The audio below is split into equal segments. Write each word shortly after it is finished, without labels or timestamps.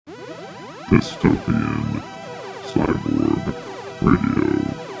Dystopian Cyborg Radio.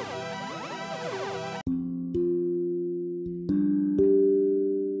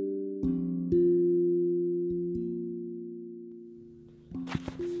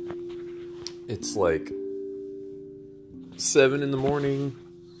 It's like 7 in the morning.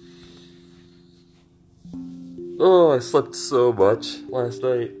 Oh, I slept so much last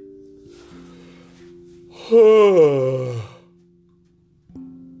night.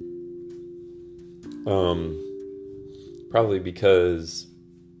 Probably because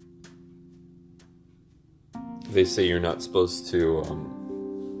they say you're not supposed to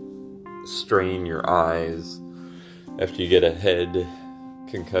strain your eyes after you get a head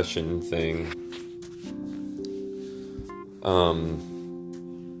concussion thing.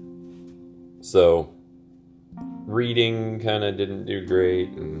 So reading kind of didn't do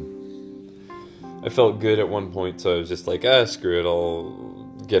great, and I felt good at one point, so I was just like, screw it, I'll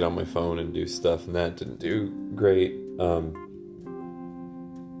get on my phone and do stuff, and that didn't do great.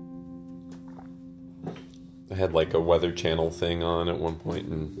 I had like a Weather Channel thing on at one point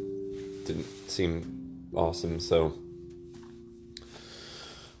and didn't seem awesome, so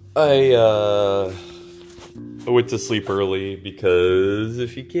I went to sleep early, because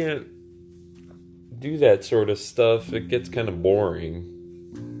if you can't do that sort of stuff, it gets kind of boring.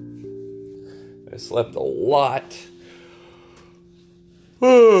 I slept a lot.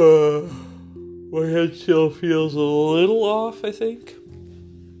 My head still feels a little off, I think.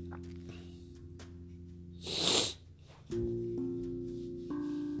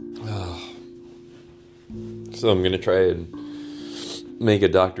 So I'm going to try and make a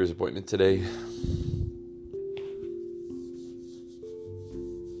doctor's appointment today.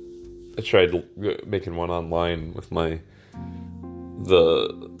 I tried making one online with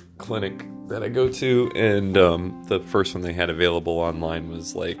the clinic that I go to, and the first one they had available online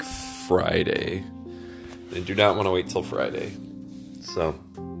was like Friday. They do not want to wait till Friday. So,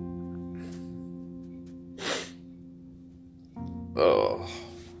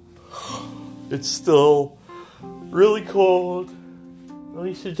 it's still really cold. At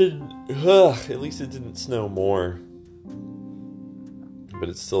least it didn't snow more. But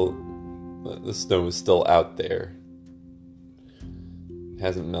it's still, the snow is still out there. It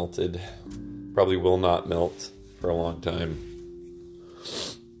hasn't melted. Probably will not melt for a long time.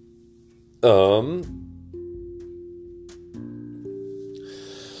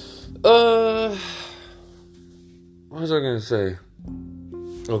 What was I going to say?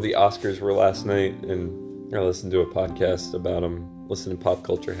 Oh, the Oscars were last night, and I listened to a podcast about them. Listened to Pop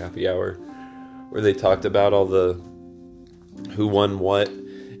Culture Happy Hour, where they talked about all the who won what,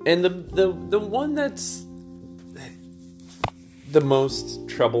 and the one that's the most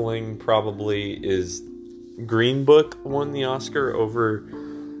troubling probably is Green Book won the Oscar over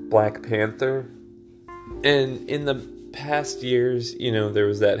Black Panther. And in the past years, there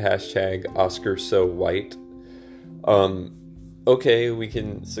was that hashtag Oscar so white. Okay, we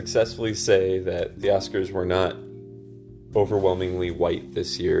can successfully say that the Oscars were not overwhelmingly white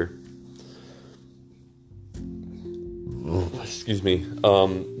this year. Excuse me.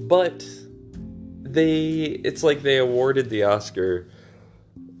 But it's like they awarded the Oscar,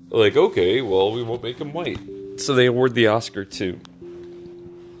 like, okay, well, we won't make him white. So they award the Oscar to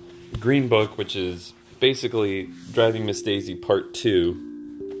Green Book, which is basically Driving Miss Daisy Part 2.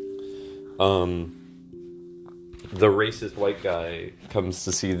 The racist white guy comes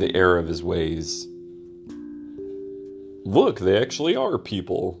to see the error of his ways. Look, they actually are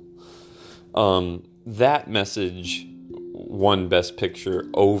people. That message won Best Picture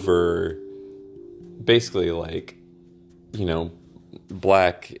over basically, like,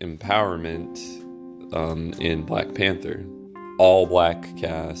 black empowerment in Black Panther. All black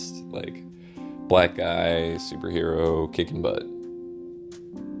cast, like, black guy, superhero, kicking butt.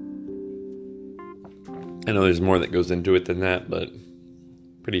 I know there's more that goes into it than that, but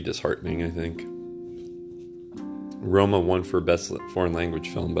pretty disheartening, I think. Roma won for Best Foreign Language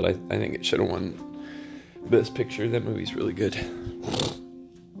Film, but I think it should have won Best Picture. That movie's really good.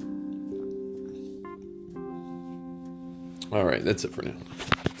 Alright, that's it for now.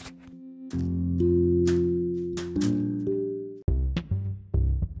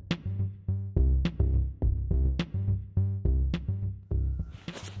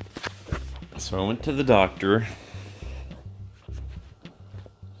 So I went to the doctor.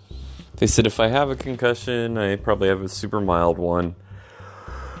 They said if I have a concussion, I probably have a super mild one.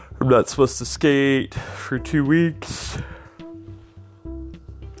 I'm not supposed to skate for 2 weeks.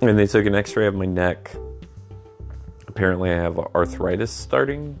 And they took an x-ray of my neck. Apparently I have arthritis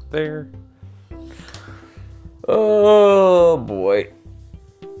starting there. Oh boy.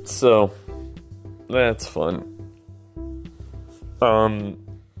 So That's fun. I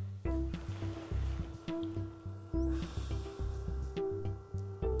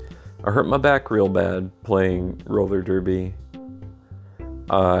hurt my back real bad playing roller derby.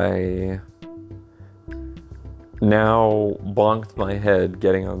 I now bonked my head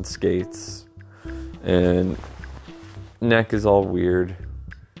getting on skates, and neck is all weird.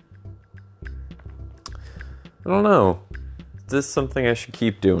 I don't know. Is this something I should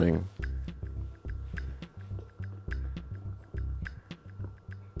keep doing?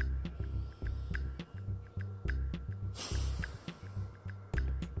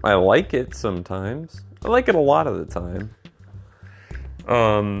 I like it sometimes. I like it a lot of the time.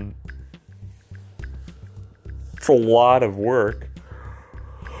 It's a lot of work.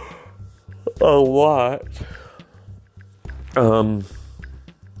 A lot. I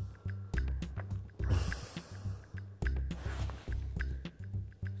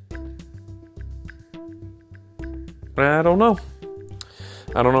don't know.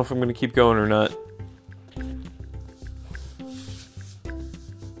 I don't know if I'm going to keep going or not.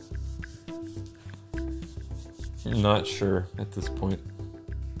 I'm not sure at this point.